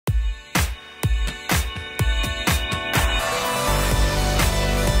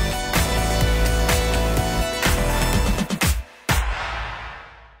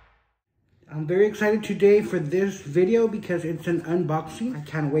I'm very excited today for this video because it's an unboxing. I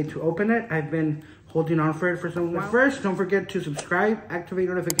can't wait to open it. I've been holding on for it for some while. But first, don't forget to subscribe, activate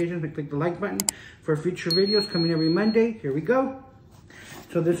notifications, and click the like button for future videos coming every Monday. Here we go.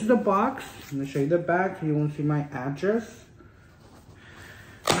 So this is a box. I'm gonna show you the back so you won't see my address.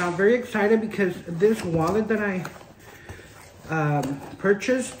 And I'm very excited because this wallet that I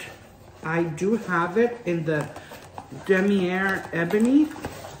purchased, I do have it in the Demier Ebony.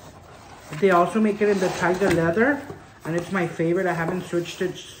 They also make it in the Tiger Leather, and it's my favorite. I haven't switched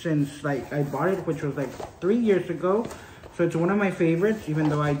it since like I bought it, which was like 3 years ago. So it's one of my favorites, even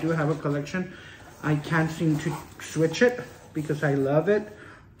though I do have a collection. I can't seem to switch it because I love it.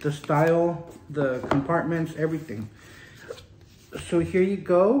 The style, the compartments, everything. So here you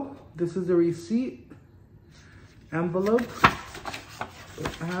go. This is the receipt envelope.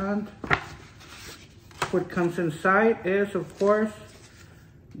 And what comes inside is, of course,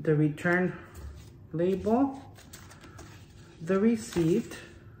 the return label, the receipt,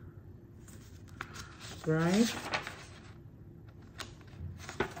 right?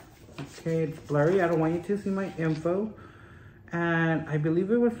 Okay, it's blurry. I don't want you to see my info. And I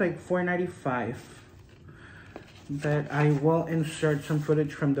believe it was like $4.95. But I will insert some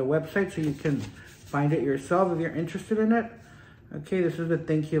footage from the website so you can find it yourself if you're interested in it. Okay, this is the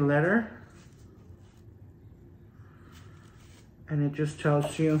thank you letter. And it just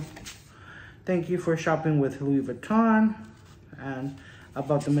tells you, thank you for shopping with Louis Vuitton, and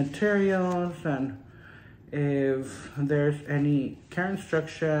about the materials, and if there's any care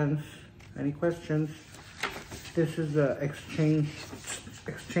instructions, any questions, this is the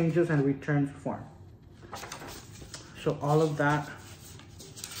exchanges and returns form. So all of that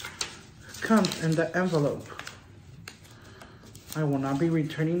comes in the envelope. I will not be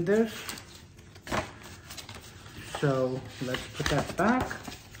returning this. So let's put that back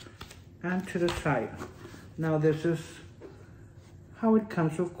and to the side. Now this is how it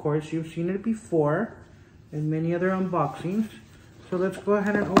comes, of course. You've seen it before in many other unboxings. So let's go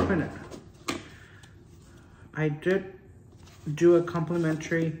ahead and open it. I did do a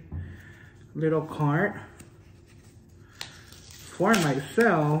complimentary little card for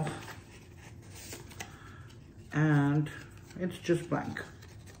myself, and it's just blank.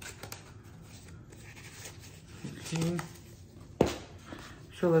 Okay.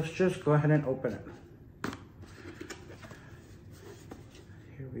 So let's just go ahead and open it.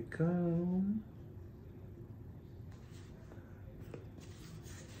 Here we go.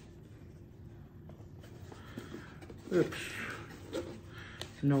 Oops.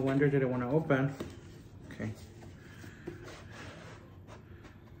 No wonder did it want to open. Okay.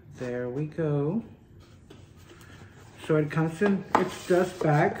 There we go. So it comes in its dust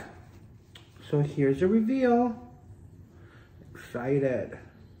bag. So here's a reveal. Excited.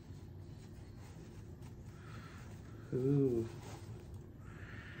 Ooh.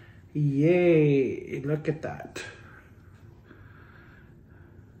 Yay, look at that.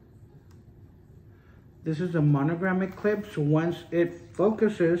 This is a monogram eclipse. Once it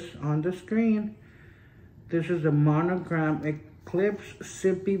focuses on the screen, this is a monogram eclipse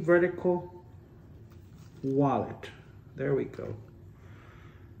Zippy vertical wallet. There we go.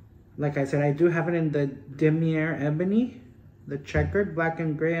 Like I said, I do have it in the Demier Ebony, the checkered black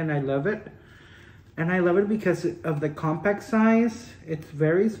and gray, and I love it. And I love it because of the compact size. It's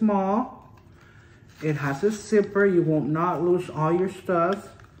very small. It has a zipper. You won't not lose all your stuff.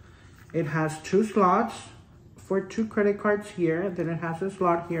 It has 2 slots for 2 credit cards here. Then it has a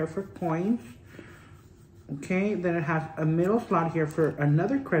slot here for coins. Okay, then it has a middle slot here for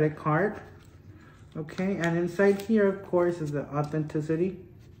another credit card. Okay, and inside here, of course, is the authenticity.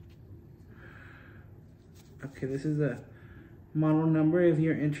 Okay, this is a model number if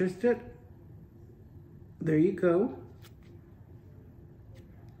you're interested. There you go.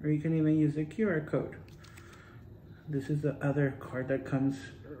 Or you can even use the QR code. This is the other card that comes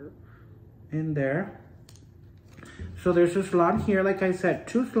in there. So there's a slot here, like I said,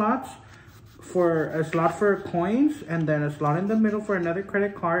 2 slots, for a slot for coins, and then a slot in the middle for another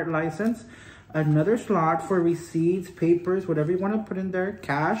credit card license, another slot for receipts, papers, whatever you want to put in there,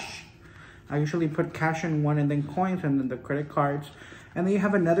 cash. I usually put cash in one, and then coins, and then the credit cards. And then you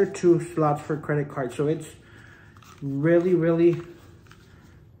have another 2 slots for credit cards. So it's really, really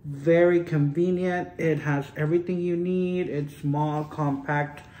very convenient. It has everything you need. It's small,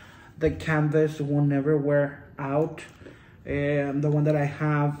 compact. The canvas will never wear out. And the one that I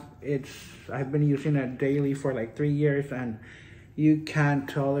have, I've been using it daily for like 3 years, and you can't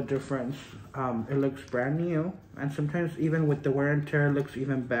tell the difference. It looks brand new, and sometimes even with the wear and tear, it looks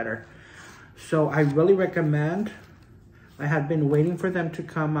even better. So I really recommend. I had been waiting for them to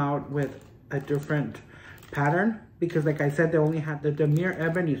come out with a different pattern, because like I said, they only had the Demir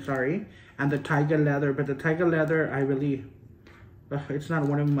Ebony, sorry, and the Tiger Leather. But the Tiger Leather, I really, it's not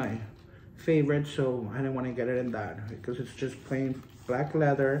one of my favorites, so I didn't want to get it in that, because it's just plain black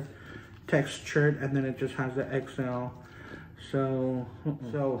leather, textured, and then it just has the XL.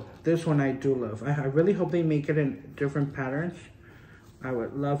 So this one I do love. I really hope they make it in different patterns. I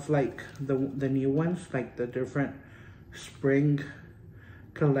would love like the new ones, like the different spring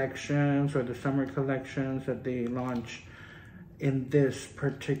collections or the summer collections that they launch in this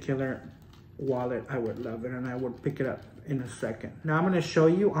particular wallet. I would love it, and I would pick it up in a second. Now I'm going to show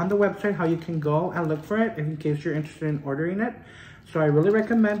you on the website how you can go and look for it in case you're interested in ordering it. So I really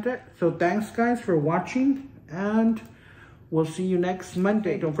recommend it. So thanks guys for watching, and we'll see you next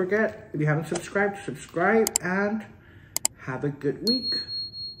Monday. Don't forget, if you haven't subscribed, subscribe, and have a good week.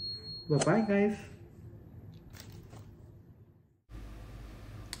 Bye-bye, guys.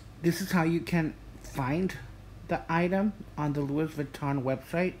 This is how you can find the item on the Louis Vuitton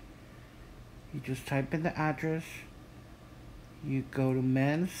website. You just type in the address. You go to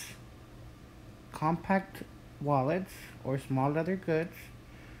men's compact wallets or small leather goods.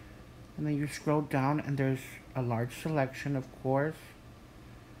 And then you scroll down and there's a large selection, of course.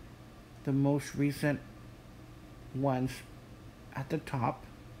 The most recent ones at the top.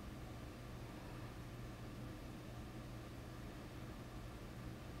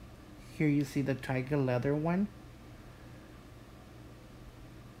 Here you see the Tiger Leather one.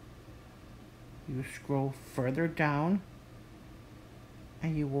 You scroll further down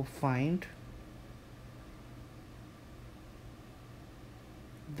and you will find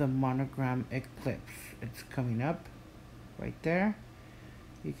the monogram Eclipse. It's coming up right there.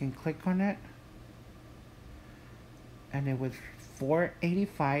 You can click on it, and it was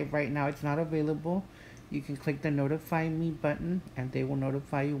 $4.85. Right now it's not available. You can click the notify me button and they will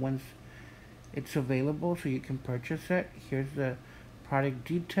notify you once it's available so you can purchase it. Here's the product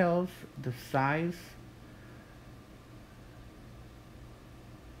details, the size,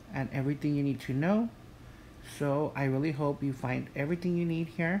 and everything you need to know. So I really hope you find everything you need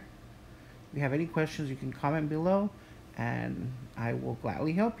here. If you have any questions, you can comment below and I will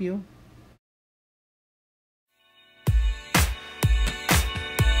gladly help you.